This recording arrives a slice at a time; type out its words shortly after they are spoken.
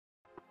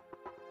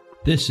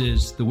This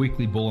is the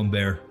Weekly Bull and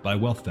Bear by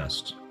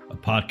WealthVest, a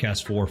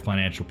podcast for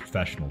financial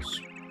professionals.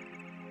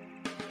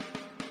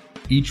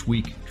 Each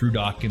week, Drew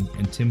Dockin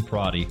and Tim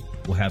Prati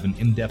will have an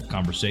in-depth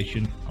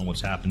conversation on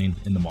what's happening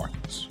in the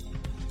markets.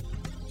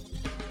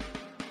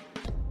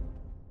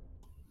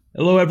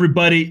 Hello,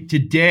 everybody.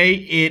 Today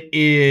it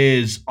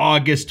is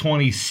August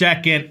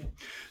 22nd.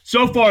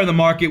 So far in the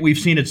market, we've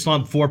seen it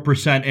slump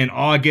 4% in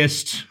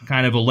August,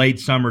 kind of a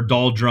late summer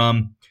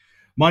doldrum.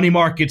 Money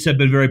markets have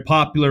been very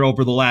popular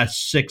over the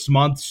last 6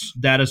 months.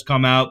 Data's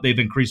come out. They've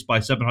increased by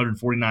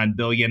 $749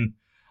 billion.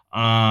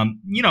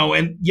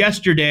 And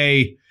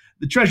yesterday,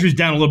 the Treasury's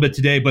down a little bit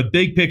today, but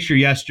big picture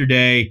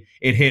yesterday,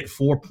 it hit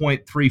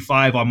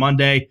 4.35 on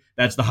Monday.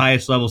 That's the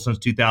highest level since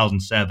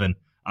 2007.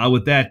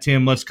 With that,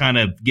 Tim, let's kind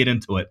of get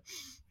into it.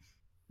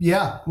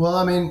 Yeah, well,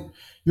 I mean,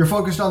 you're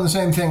focused on the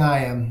same thing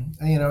I am.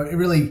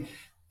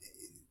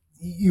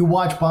 You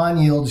watch bond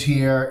yields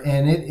here,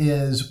 and it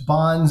is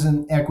bonds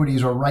and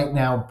equities are right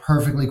now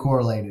perfectly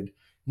correlated.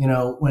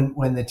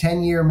 When the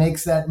 10-year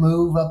makes that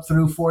move up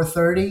through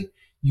 430,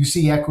 you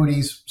see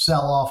equities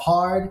sell off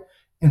hard.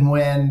 And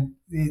when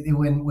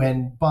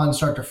bonds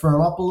start to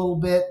firm up a little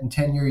bit and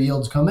 10-year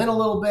yields come in a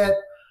little bit,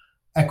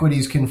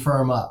 equities can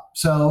firm up.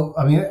 So,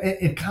 I mean,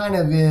 it kind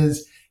of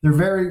is, they're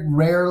very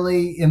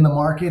rarely in the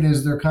market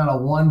is there kind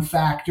of one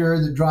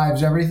factor that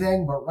drives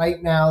everything. But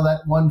right now,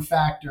 that one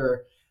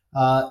factor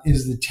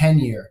is the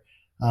 10-year.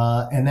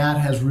 And that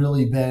has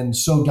really been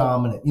so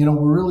dominant.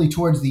 We're really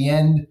towards the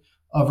end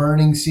of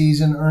earnings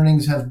season.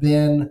 Earnings have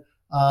been,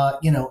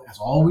 as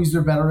always,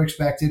 they're better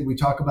expected. We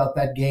talk about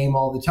that game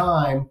all the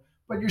time,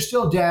 but you're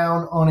still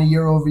down on a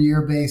year over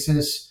year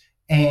basis.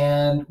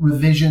 And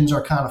revisions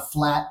are kind of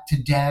flat to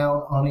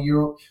down on a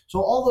year. So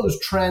all those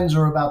trends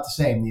are about the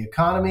same. The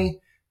economy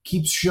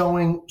keeps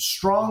showing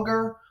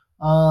stronger,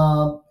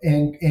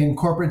 and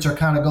corporates are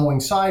kind of going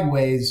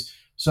sideways.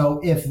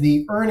 So if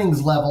the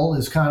earnings level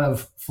is kind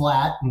of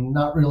flat and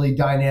not really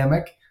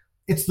dynamic,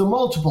 it's the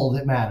multiple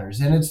that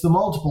matters. And it's the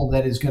multiple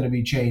that is going to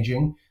be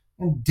changing.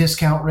 And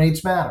discount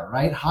rates matter,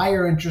 right?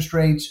 Higher interest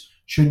rates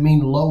should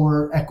mean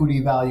lower equity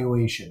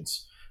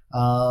valuations.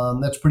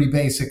 That's pretty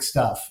basic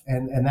stuff.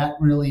 And that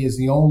really is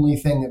the only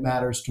thing that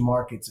matters to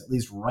markets, at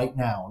least right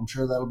now. I'm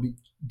sure that'll be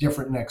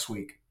different next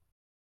week.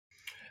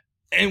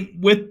 And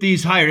with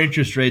these higher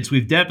interest rates,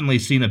 we've definitely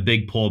seen a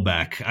big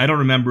pullback. I don't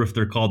remember if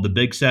they're called the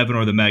Big Seven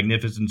or the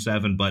Magnificent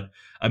Seven, but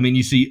I mean,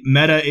 you see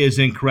Meta is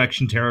in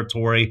correction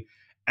territory,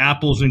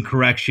 Apple's in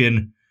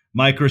correction,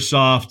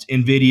 Microsoft,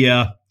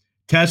 Nvidia,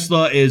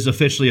 Tesla is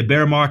officially a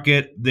bear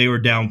market. They were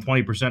down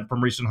 20%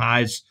 from recent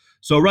highs.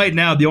 So right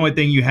now, the only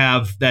thing you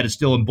have that is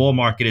still in bull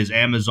market is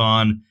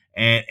Amazon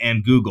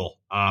and Google.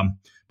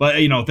 But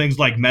things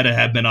like Meta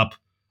have been up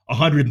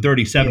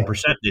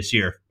 137% this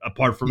year,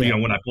 apart from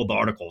when I pulled the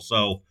article.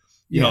 So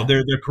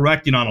they're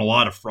correcting on a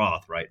lot of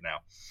froth right now.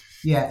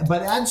 Yeah,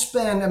 but ad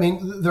spend, I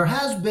mean, there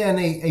has been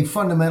a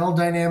fundamental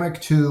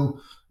dynamic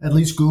to at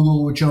least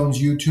Google, which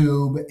owns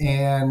YouTube,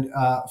 and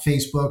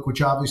Facebook,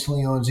 which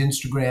obviously owns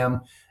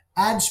Instagram.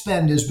 Ad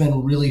spend has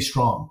been really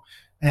strong,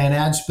 and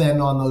ad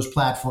spend on those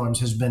platforms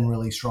has been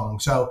really strong.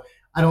 So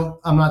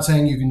I'm not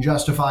saying you can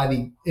justify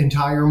the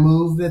entire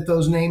move that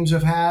those names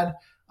have had,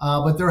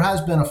 but there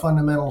has been a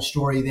fundamental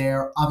story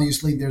there.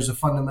 Obviously, there's a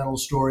fundamental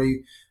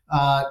story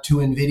to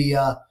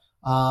NVIDIA.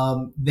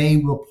 They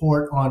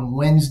report on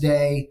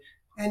Wednesday,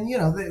 and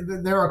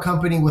they're a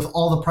company with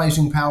all the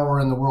pricing power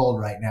in the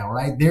world right now,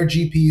 right? Their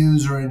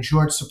GPUs are in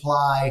short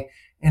supply,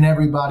 and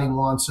everybody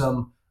wants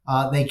them.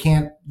 They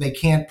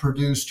can't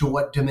produce to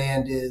what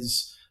demand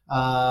is.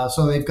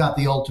 So they've got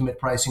the ultimate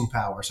pricing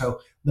power. So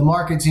the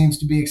market seems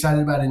to be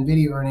excited about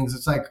NVIDIA earnings.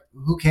 It's like,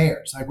 who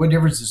cares? Like, what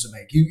difference does it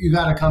make? You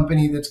got a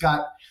company that's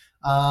got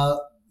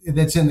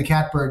that's in the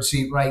catbird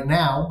seat right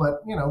now,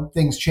 but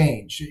things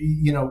change.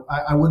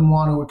 I wouldn't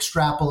want to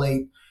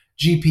extrapolate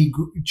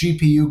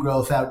GPU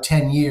growth out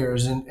 10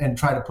 years and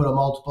try to put a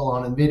multiple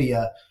on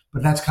NVIDIA,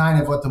 but that's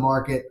kind of what the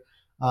market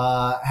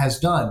has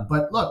done.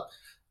 But look,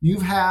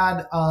 you've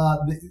had,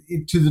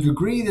 to the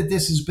degree that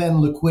this has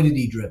been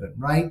liquidity driven,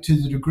 right?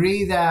 To the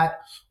degree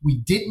that we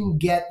didn't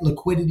get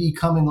liquidity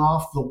coming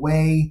off the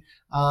way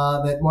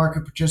that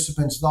market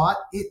participants thought,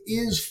 it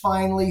is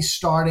finally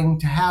starting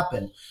to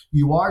happen.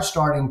 You are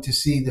starting to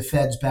see the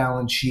Fed's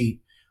balance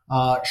sheet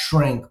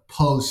shrink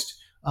post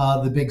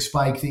the big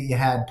spike that you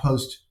had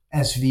post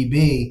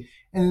SVB.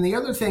 And then the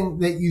other thing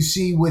that you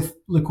see with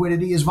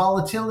liquidity is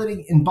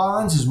volatility in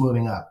bonds is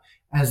moving up.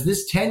 As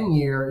this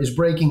 10-year is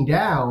breaking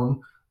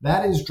down,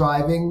 that is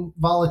driving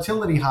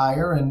volatility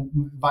higher, and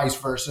vice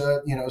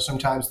versa.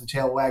 Sometimes the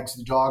tail wags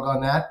the dog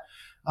on that.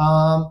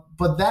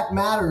 But that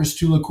matters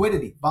to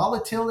liquidity.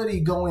 Volatility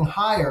going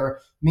higher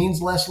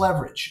means less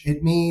leverage.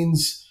 It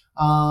means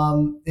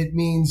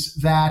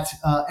that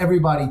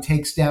everybody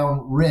takes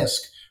down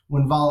risk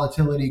when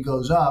volatility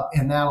goes up,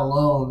 and that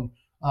alone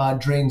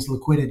drains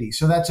liquidity.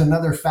 So that's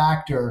another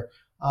factor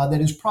that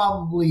is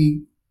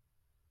probably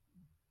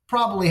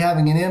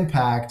having an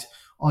impact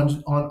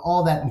on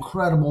all that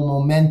incredible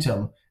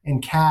momentum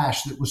and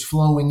cash that was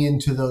flowing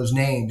into those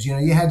names.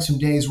 You had some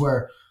days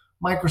where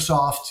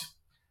Microsoft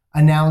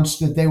announced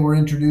that they were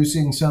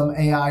introducing some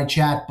AI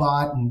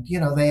chatbot, and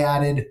they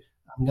added,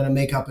 I'm going to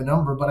make up a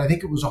number, but I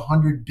think it was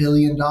 $100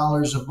 billion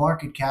of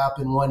market cap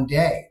in one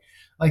day.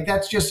 Like,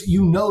 that's just,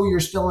 you're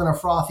still in a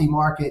frothy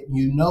market, and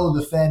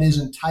the Fed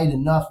isn't tight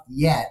enough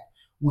yet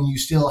when you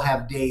still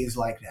have days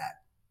like that.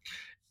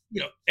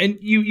 And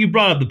you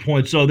brought up the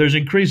point. So there's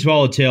increased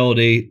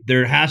volatility.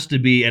 There has to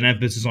be an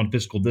emphasis on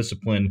fiscal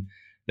discipline.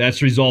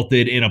 That's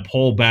resulted in a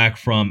pullback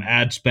from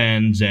ad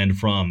spends and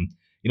from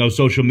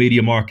social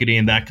media marketing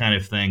and that kind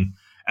of thing.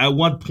 At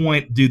what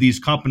point do these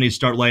companies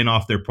start laying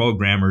off their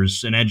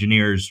programmers and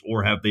engineers,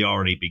 or have they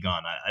already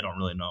begun? I don't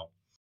really know.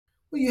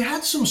 Well, you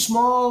had some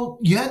small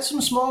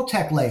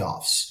tech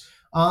layoffs,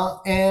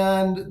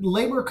 and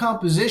labor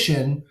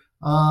composition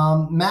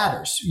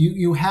matters.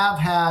 You have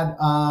had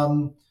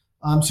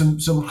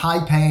some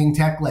high paying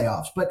tech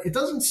layoffs, but it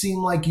doesn't seem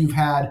like you've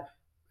had.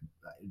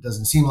 It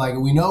doesn't seem like it.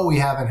 We know we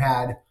haven't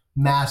had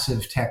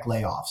massive tech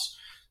layoffs.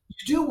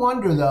 You do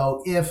wonder,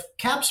 though, if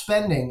cap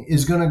spending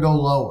is going to go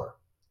lower.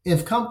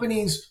 If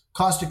companies'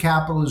 cost of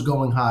capital is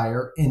going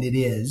higher, and it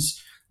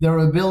is, their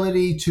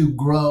ability to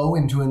grow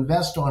and to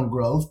invest on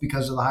growth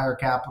because of the higher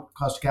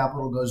cost of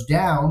capital goes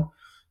down,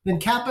 then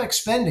CapEx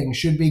spending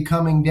should be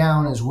coming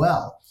down as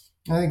well.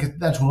 I think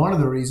that's one of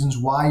the reasons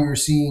why you're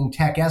seeing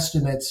tech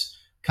estimates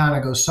kind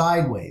of go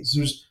sideways.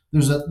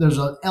 There's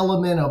an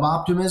element of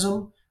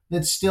optimism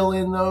that's still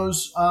in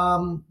those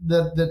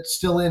that's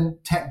still in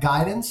tech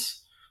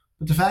guidance,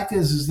 but the fact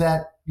is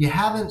that you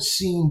haven't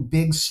seen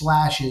big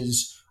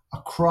slashes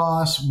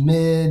across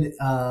mid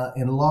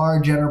and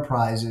large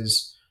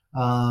enterprises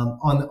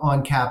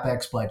on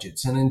CapEx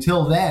budgets. And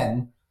until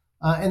then,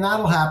 and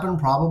that'll happen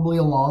probably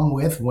along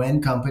with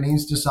when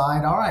companies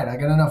decide, all right, I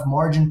got enough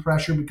margin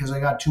pressure because I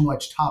got too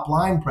much top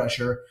line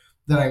pressure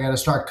that I got to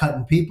start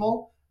cutting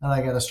people and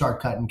I got to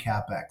start cutting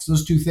CapEx.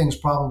 Those two things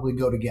probably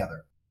go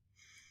together.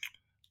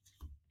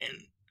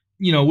 And,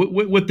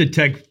 with the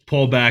tech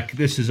pullback,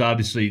 this is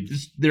obviously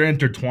they're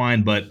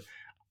intertwined, but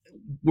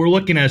we're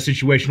looking at a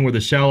situation where the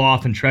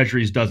sell-off in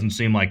treasuries doesn't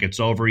seem like it's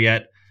over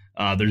yet.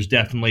 There's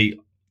definitely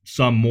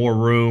some more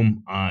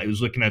room. I was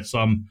looking at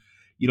some,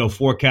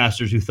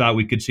 forecasters who thought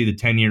we could see the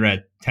 10-year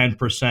at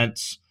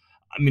 10%.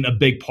 I mean, a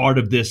big part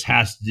of this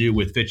has to do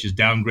with Fitch's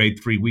downgrade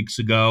 3 weeks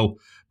ago,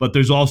 but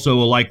there's also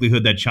a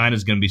likelihood that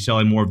China's going to be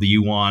selling more of the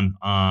yuan,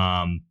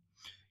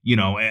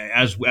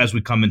 as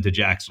we come into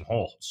Jackson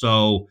Hole.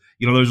 So,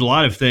 there's a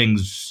lot of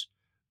things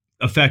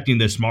affecting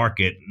this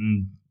market.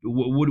 And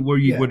what are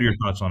your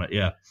thoughts on it?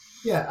 Yeah.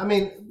 Yeah. I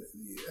mean,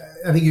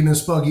 I think you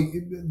misspoke.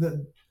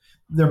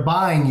 They're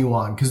buying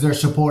yuan because they're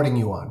supporting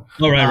yuan.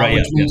 Oh, right.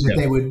 Which means that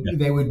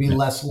they would be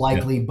less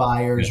likely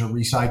buyers or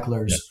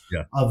recyclers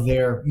of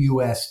their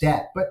U.S.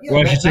 debt. But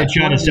I should say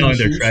China's selling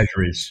their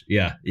treasuries.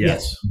 Yeah.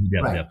 Yes.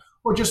 Right. Yeah.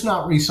 Or just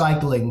not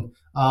recycling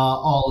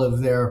all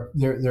of their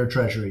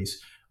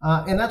treasuries.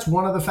 And that's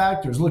one of the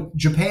factors. Look,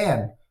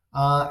 Japan,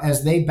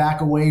 as they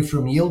back away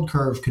from yield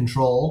curve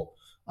control,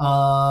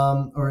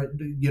 or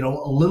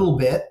a little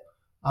bit,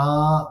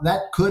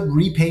 that could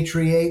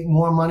repatriate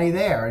more money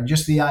there. And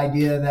just the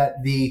idea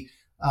that the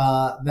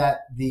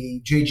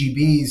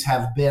JGBs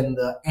have been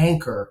the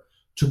anchor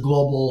to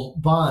global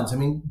bonds. I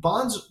mean,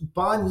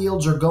 bond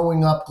yields are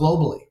going up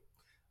globally.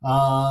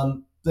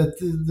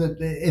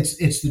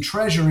 It's the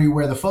Treasury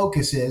where the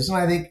focus is, and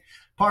I think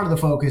part of the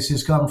focus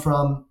has come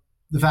from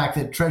the fact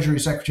that Treasury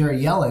Secretary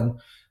Yellen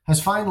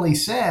has finally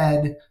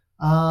said,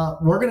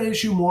 we're going to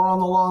issue more on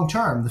the long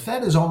term. The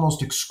Fed has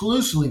almost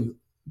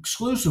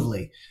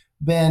exclusively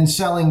been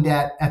selling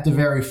debt at the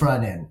very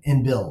front end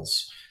in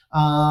bills.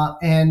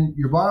 And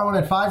you're borrowing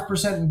at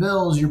 5% in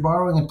bills, you're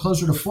borrowing at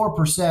closer to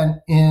 4%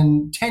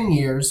 in 10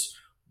 years.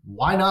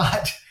 Why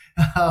not?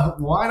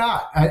 Why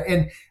not?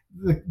 And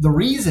the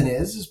reason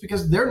is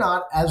because they're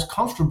not as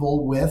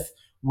comfortable with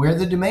where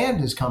the demand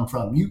has come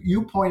from.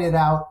 You pointed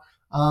out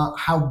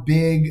how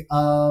big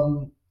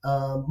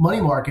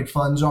money market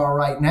funds are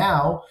right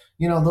now.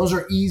 Those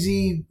are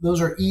easy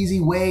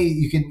way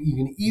you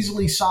can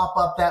easily sop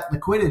up that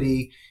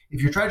liquidity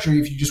if you're Treasury,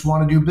 if you just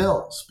want to do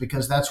bills,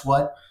 because that's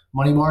what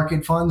money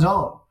market funds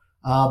own.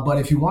 But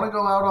if you want to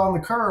go out on the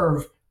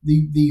curve,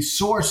 the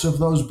source of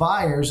those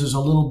buyers is a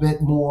little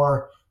bit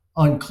more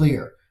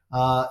unclear,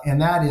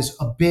 and that is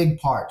a big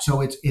part.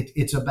 So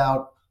it's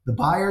about the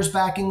buyers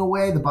backing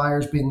away, the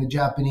buyers being the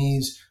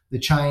Japanese, the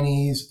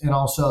Chinese, and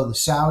also the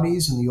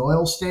Saudis and the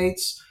oil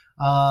states.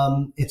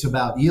 It's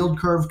about yield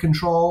curve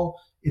control.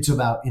 It's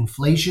about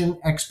inflation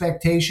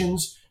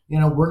expectations.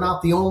 We're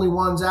not the only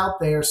ones out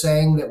there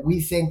saying that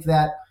we think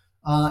that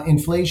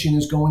inflation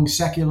is going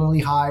secularly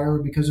higher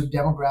because of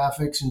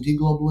demographics and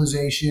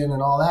deglobalization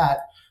and all that.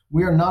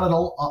 We are not at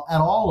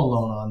all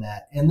alone on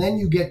that. And then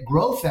you get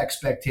growth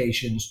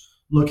expectations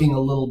looking a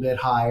little bit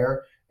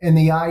higher, and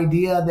the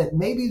idea that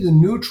maybe the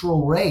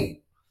neutral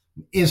rate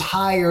is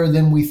higher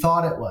than we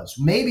thought it was.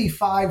 Maybe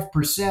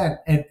 5%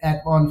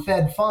 on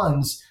Fed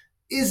funds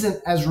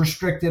isn't as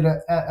restricted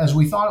as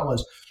we thought it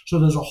was. So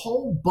there's a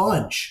whole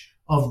bunch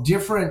of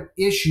different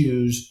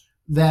issues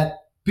that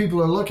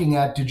people are looking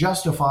at to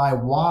justify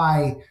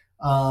why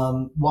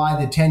why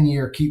the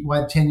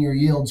 10-year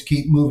yields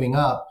keep moving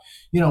up.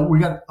 We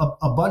got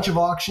a bunch of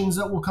auctions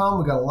that will come.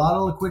 We got a lot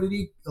of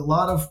liquidity, a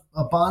lot of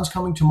bonds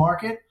coming to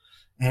market,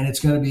 and it's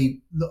going to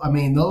be. I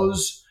mean,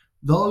 those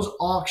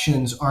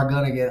auctions are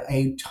going to get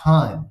a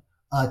ton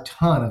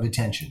of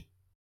attention.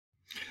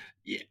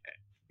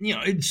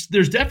 Yeah, it's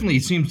there's definitely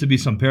seems to be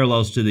some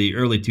parallels to the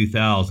early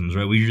 2000s,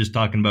 right? We were just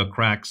talking about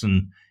cracks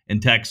and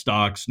tech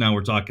stocks. Now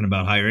we're talking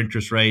about higher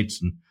interest rates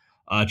and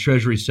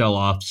treasury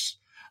sell-offs.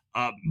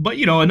 But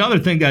another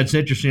thing that's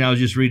interesting, I was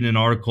just reading an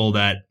article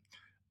that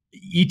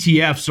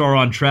ETFs are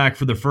on track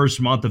for the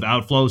first month of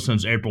outflow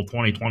since April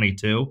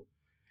 2022.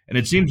 And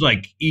it seems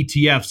like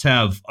ETFs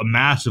have a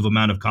massive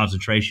amount of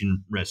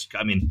concentration risk.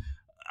 I mean,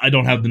 I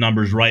don't have the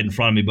numbers right in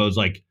front of me, but it's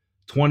like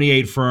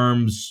 28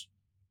 firms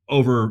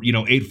over,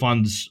 8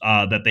 funds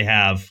that they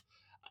have.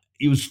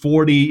 It was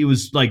 40. It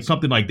was like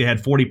something like they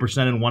had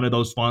 40% in one of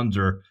those funds,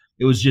 or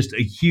it was just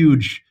a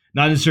huge,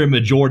 not necessarily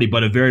majority,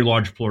 but a very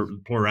large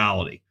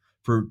plurality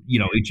for,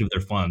 each of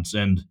their funds.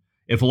 And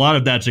if a lot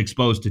of that's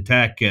exposed to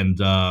tech and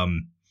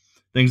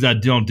things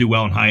that don't do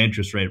well in high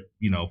interest rate,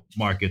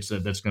 markets,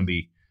 that's going to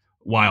be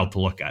wild to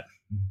look at.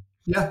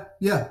 Yeah,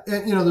 yeah.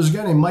 And, there's a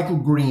guy named Michael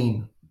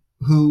Green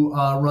who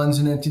runs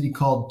an entity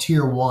called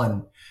Tier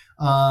 1.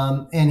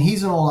 And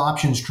he's an old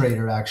options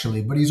trader,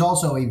 actually, but he's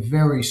also a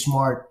very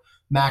smart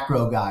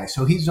macro guy.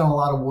 So he's done a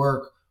lot of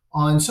work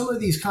on some of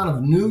these kind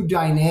of new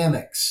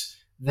dynamics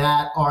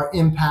that are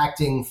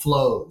impacting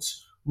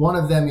flows. One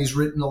of them he's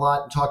written a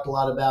lot and talked a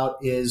lot about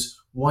is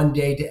 1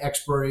 day to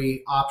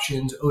expiry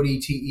options,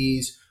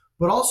 ODTEs,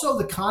 but also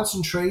the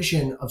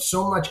concentration of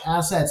so much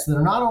assets that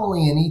are not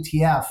only in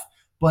ETF,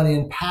 but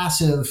in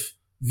passive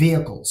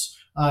vehicles,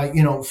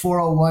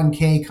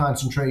 401k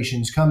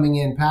concentrations coming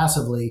in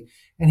passively.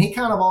 And he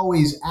kind of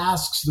always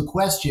asks the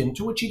question,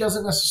 to which he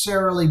doesn't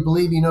necessarily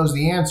believe he knows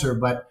the answer,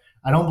 but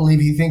I don't believe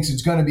he thinks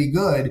it's going to be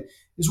good,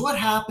 is what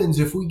happens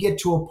if we get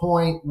to a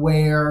point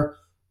where,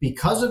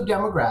 because of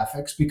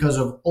demographics, because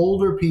of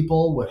older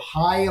people with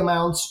high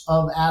amounts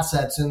of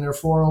assets in their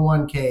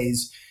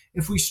 401ks,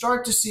 if we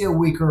start to see a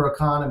weaker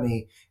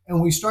economy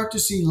and we start to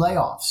see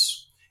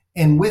layoffs,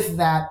 and with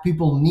that,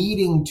 people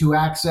needing to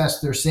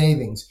access their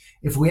savings,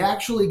 if we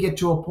actually get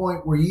to a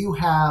point where you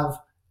have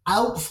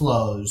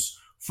outflows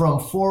from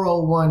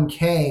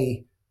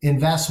 401k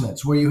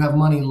investments, where you have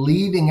money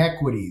leaving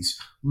equities,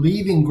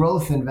 leaving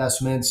growth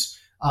investments,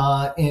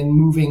 and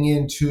moving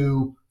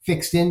into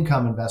fixed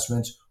income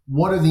investments,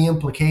 what are the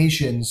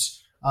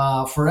implications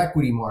for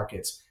equity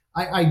markets?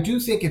 I do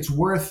think it's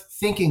worth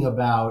thinking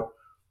about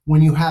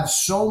when you have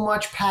so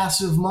much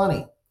passive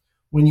money,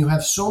 when you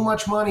have so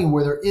much money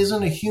where there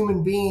isn't a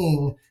human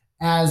being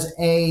as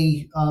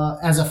a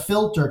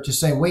filter to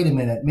say, wait a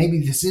minute, maybe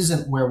this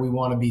isn't where we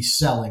want to be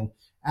selling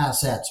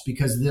assets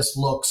because this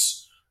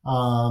looks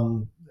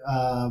like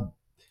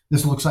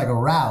a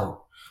rout.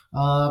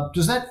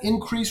 Does that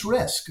increase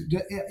risk?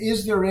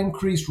 Is there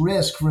increased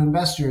risk for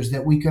investors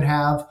that we could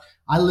have?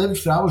 I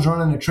was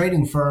running a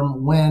trading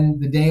firm when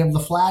the day of the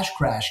flash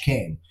crash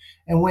came.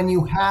 And when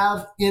you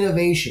have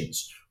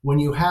innovations,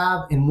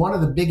 and one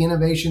of the big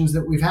innovations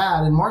that we've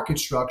had in market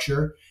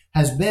structure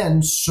has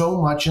been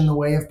so much in the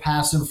way of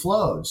passive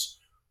flows.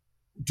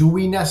 Do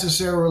we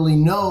necessarily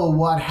know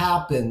what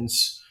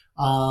happens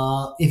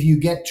if you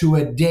get to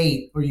a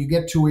date or you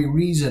get to a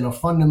reason, a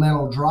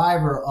fundamental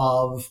driver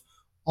of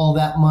all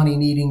that money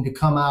needing to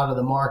come out of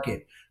the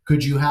market?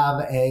 Could you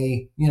have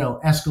a,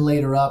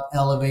 escalator up,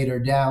 elevator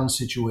down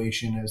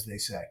situation, as they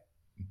say?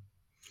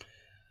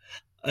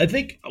 I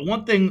think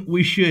one thing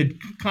we should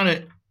kind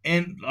of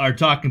end our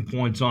talking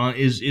points on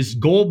is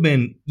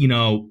Goldman,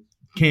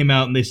 came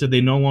out and they said they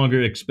no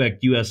longer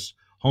expect U.S.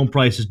 home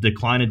prices to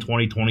decline in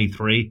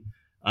 2023.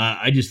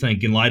 I just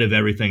think in light of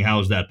everything, how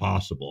is that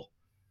possible?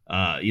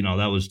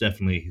 That was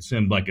definitely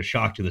seemed like a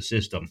shock to the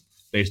system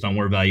based on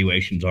where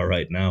valuations are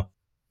right now.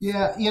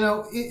 Yeah,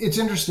 it's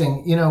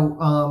interesting.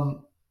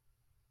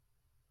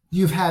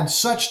 You've had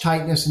such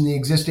tightness in the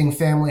existing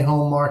family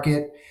home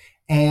market,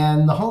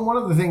 and one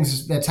of the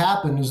things that's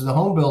happened is the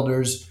home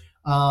builders,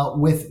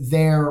 with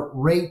their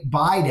rate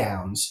buy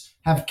downs,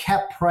 have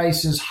kept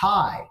prices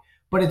high.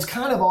 But it's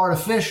kind of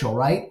artificial,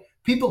 right?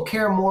 People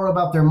care more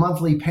about their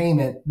monthly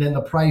payment than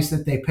the price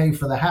that they pay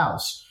for the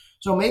house.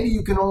 So maybe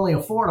you can only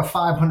afford a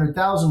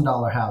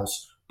 $500,000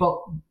 house, but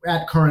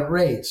at current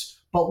rates.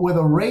 But with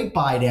a rate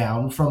buy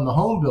down from the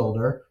home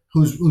builder,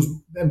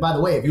 and by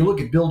the way, if you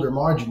look at builder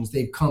margins,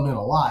 they've come in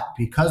a lot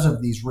because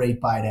of these rate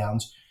buy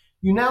downs.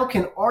 You now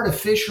can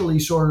artificially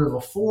sort of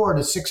afford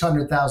a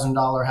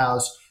 $600,000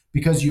 house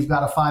because you've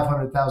got a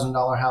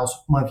 $500,000 house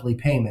monthly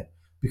payment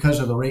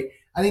because of the rate.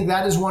 I think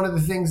that is one of the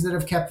things that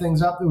have kept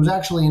things up. There was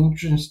actually an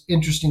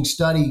interesting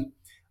study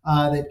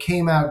that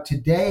came out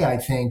today, I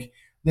think,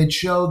 that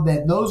showed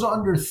that those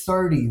under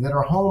 30 that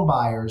are home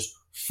buyers,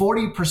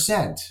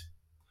 40%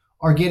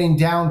 are getting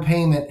down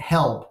payment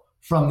help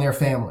from their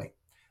family.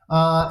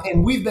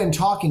 And we've been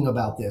talking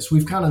about this.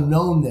 We've kind of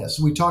known this.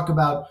 We talk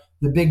about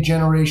the big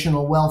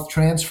generational wealth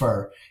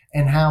transfer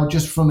and how,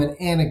 just from an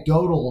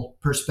anecdotal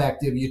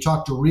perspective, you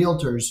talk to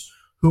realtors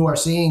who are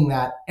seeing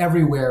that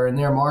everywhere in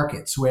their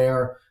markets,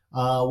 where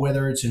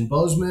whether it's in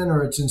Bozeman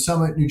or it's in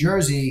Summit, New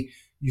Jersey,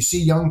 you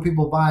see young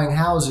people buying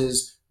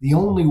houses. The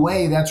only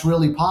way that's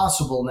really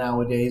possible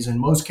nowadays, in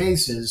most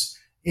cases,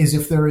 is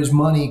if there is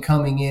money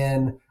coming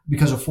in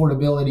because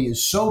affordability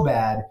is so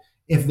bad,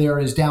 if there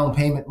is down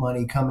payment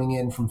money coming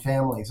in from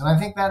families. And I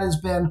think that has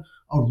been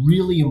a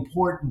really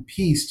important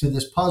piece to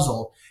this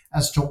puzzle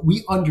as to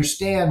we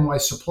understand why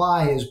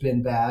supply has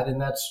been bad,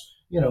 and that's,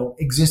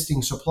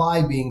 existing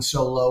supply being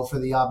so low for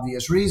the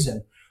obvious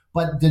reason.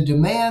 But the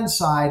demand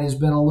side has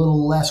been a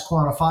little less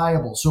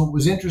quantifiable. So it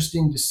was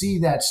interesting to see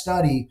that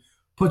study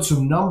put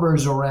some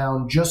numbers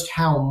around just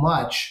how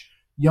much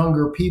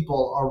younger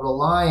people are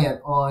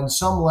reliant on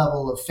some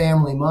level of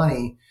family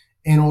money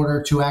in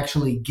order to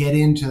actually get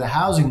into the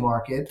housing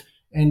market.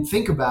 And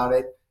think about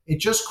it, it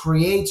just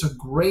creates a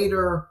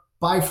greater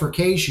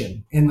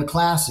bifurcation in the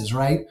classes,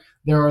 right?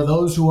 There are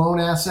those who own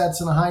assets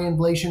in a high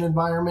inflation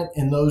environment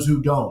and those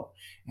who don't.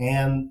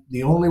 And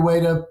the only way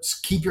to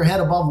keep your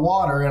head above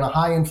water in a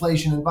high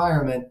inflation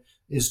environment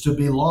is to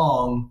be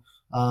long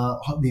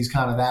these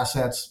kind of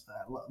assets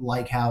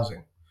like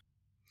housing.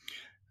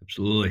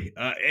 Absolutely.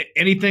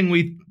 Anything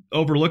we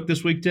overlooked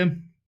this week,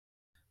 Tim?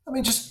 I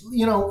mean, just,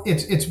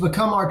 it's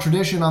become our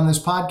tradition on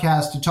this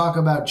podcast to talk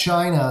about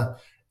China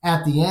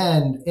at the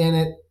end.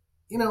 And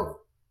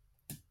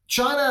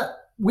China,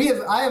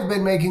 I have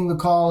been making the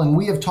call, and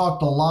we have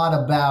talked a lot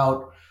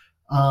about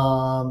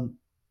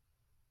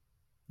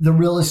the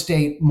real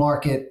estate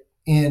market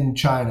in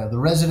China, the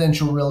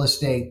residential real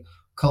estate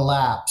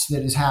collapse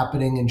that is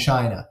happening in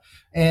China.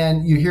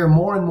 And you hear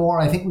more and more,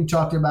 I think we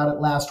talked about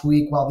it last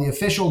week, while the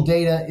official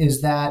data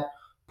is that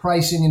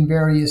pricing in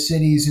various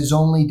cities is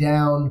only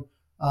down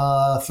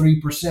 3%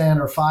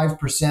 or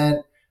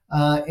 5%.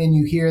 And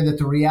you hear that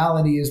the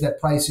reality is that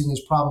pricing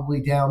is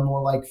probably down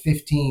more like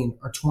 15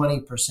 or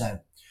 20%.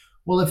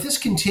 Well, if this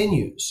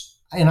continues,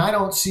 and I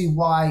don't see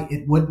why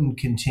it wouldn't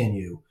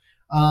continue,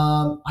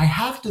 I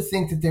have to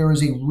think that there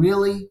is a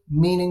really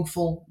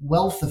meaningful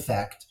wealth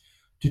effect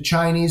to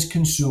Chinese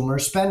consumer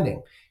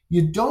spending.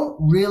 You don't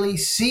really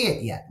see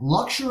it yet.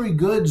 Luxury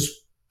goods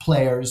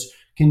players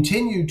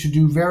continue to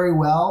do very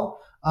well.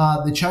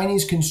 The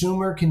Chinese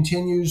consumer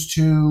continues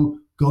to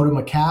go to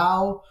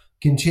Macau,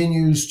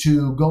 continues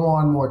to go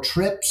on more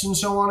trips, and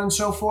so on and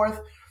so forth.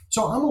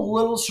 So I'm a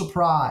little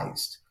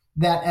surprised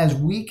that as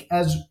weak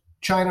as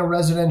China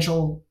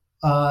residential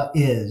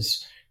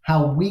is,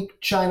 how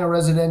weak China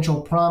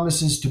residential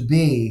promises to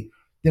be,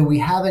 that we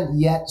haven't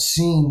yet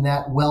seen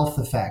that wealth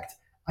effect.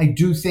 I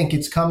do think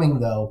it's coming,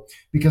 though,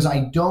 because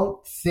I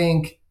don't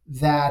think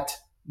that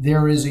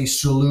there is a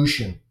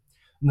solution.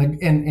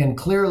 And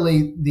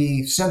clearly,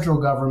 the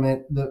central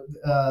government,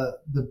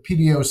 the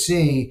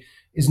PBOC,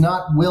 is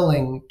not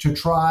willing to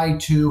try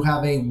to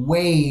have a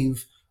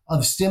wave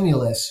of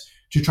stimulus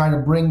to try to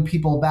bring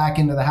people back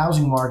into the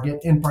housing market.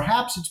 And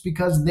perhaps it's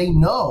because they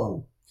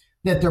know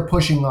that they're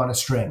pushing on a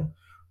string.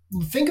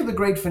 Think of the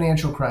great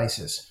financial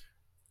crisis.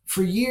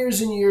 For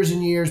years and years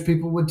and years,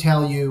 people would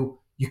tell you,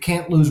 you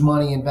can't lose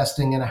money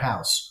investing in a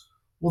house.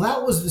 Well,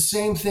 that was the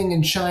same thing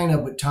in China,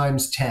 but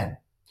times 10,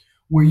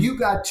 where you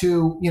got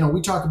to,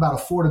 we talk about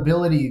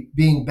affordability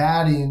being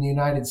bad in the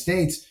United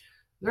States.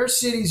 There are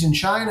cities in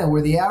China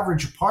where the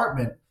average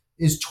apartment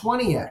is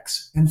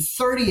 20x and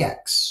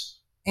 30x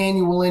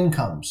annual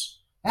incomes.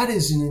 That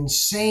is an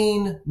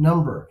insane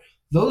number.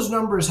 Those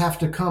numbers have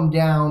to come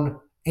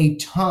down a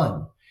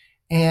ton.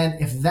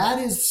 And if that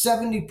is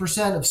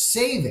 70% of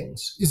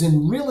savings is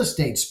in real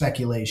estate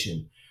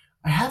speculation,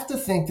 I have to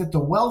think that the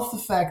wealth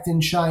effect in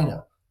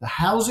China, the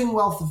housing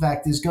wealth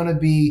effect, is going to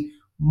be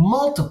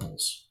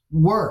multiples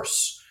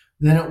worse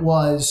than it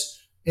was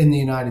in the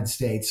United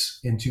States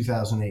in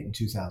 2008 and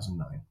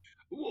 2009.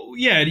 Well,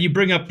 yeah, you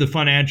bring up the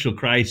financial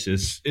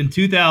crisis. In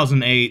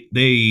 2008,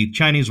 the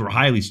Chinese were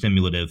highly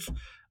stimulative.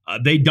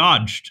 They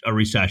dodged a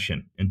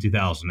recession in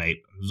 2008.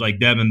 It was like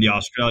them and the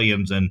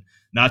Australians and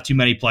not too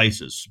many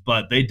places,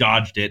 but they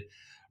dodged it.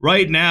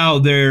 Right now,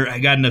 I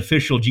got an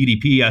official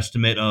GDP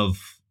estimate of,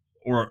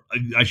 or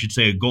I should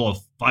say a goal of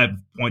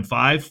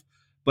 5.5,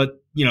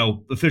 but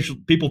official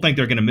people think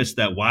they're going to miss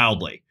that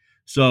wildly.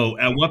 So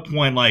at what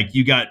point, like,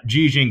 you got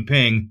Xi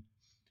Jinping,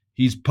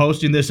 he's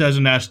posting this as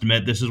an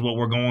estimate, this is what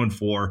we're going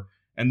for,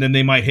 and then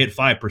they might hit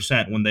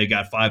 5% when they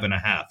got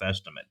 5.5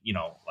 estimate.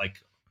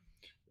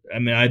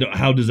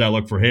 How does that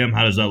look for him?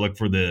 How does that look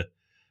for the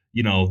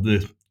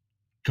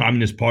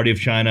Communist Party of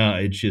China?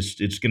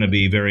 It's going to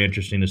be very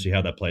interesting to see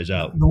how that plays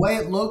out. The way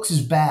it looks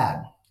is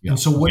bad. Yeah. And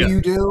so what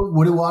do?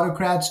 What do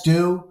autocrats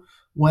do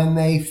when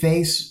they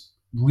face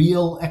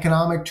real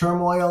economic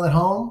turmoil at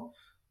home?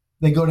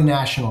 They go to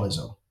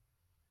nationalism.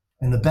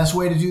 And the best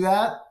way to do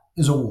that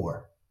is a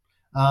war.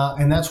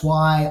 And that's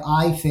why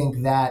I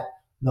think that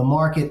the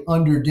market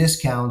under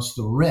discounts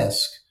the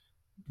risk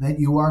that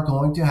you are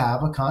going to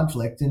have a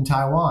conflict in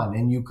Taiwan.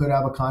 And you could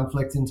have a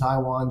conflict in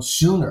Taiwan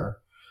sooner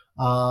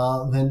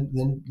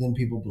than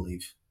people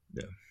believe.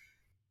 Yeah.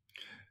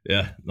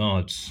 Yeah.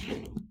 No,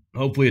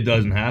 hopefully it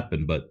doesn't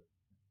happen, but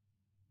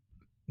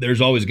there's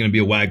always going to be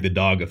a wag the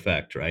dog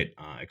effect, right?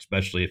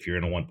 Especially if you're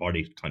in a one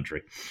party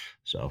country.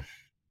 So,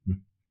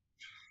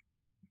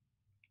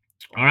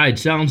 all right,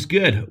 sounds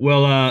good.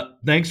 Well,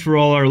 thanks for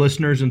all our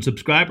listeners and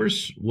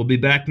subscribers. We'll be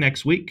back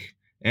next week,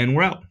 and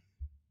we're out.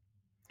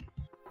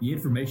 The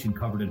information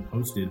covered and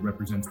posted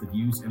represents the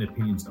views and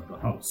opinions of the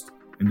host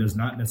and does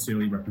not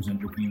necessarily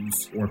represent the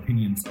views or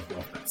opinions of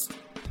WealthVest.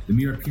 The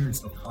mere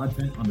appearance of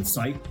content on the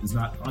site does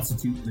not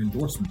constitute an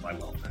endorsement by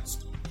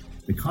WealthVest.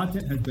 The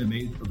content has been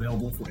made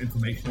available for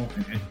informational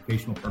and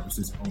educational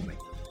purposes only.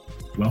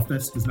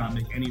 WealthVest does not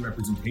make any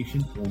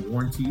representation or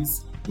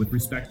warranties with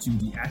respect to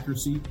the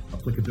accuracy,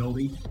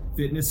 applicability,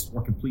 fitness,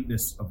 or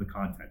completeness of the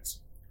contents.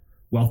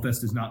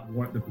 WealthVest does not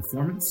warrant the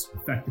performance,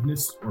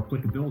 effectiveness, or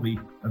applicability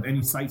of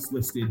any sites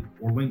listed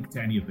or linked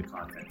to any of the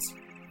contents.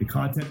 The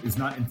content is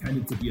not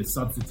intended to be a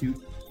substitute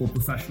for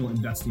professional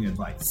investing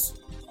advice.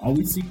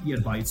 Always seek the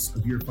advice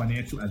of your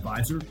financial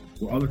advisor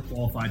or other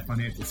qualified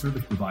financial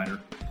service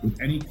provider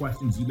with any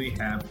questions you may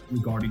have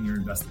regarding your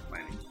investment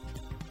planning.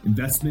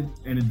 Investment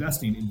and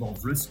investing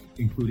involves risk,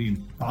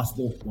 including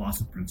possible loss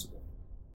of principal.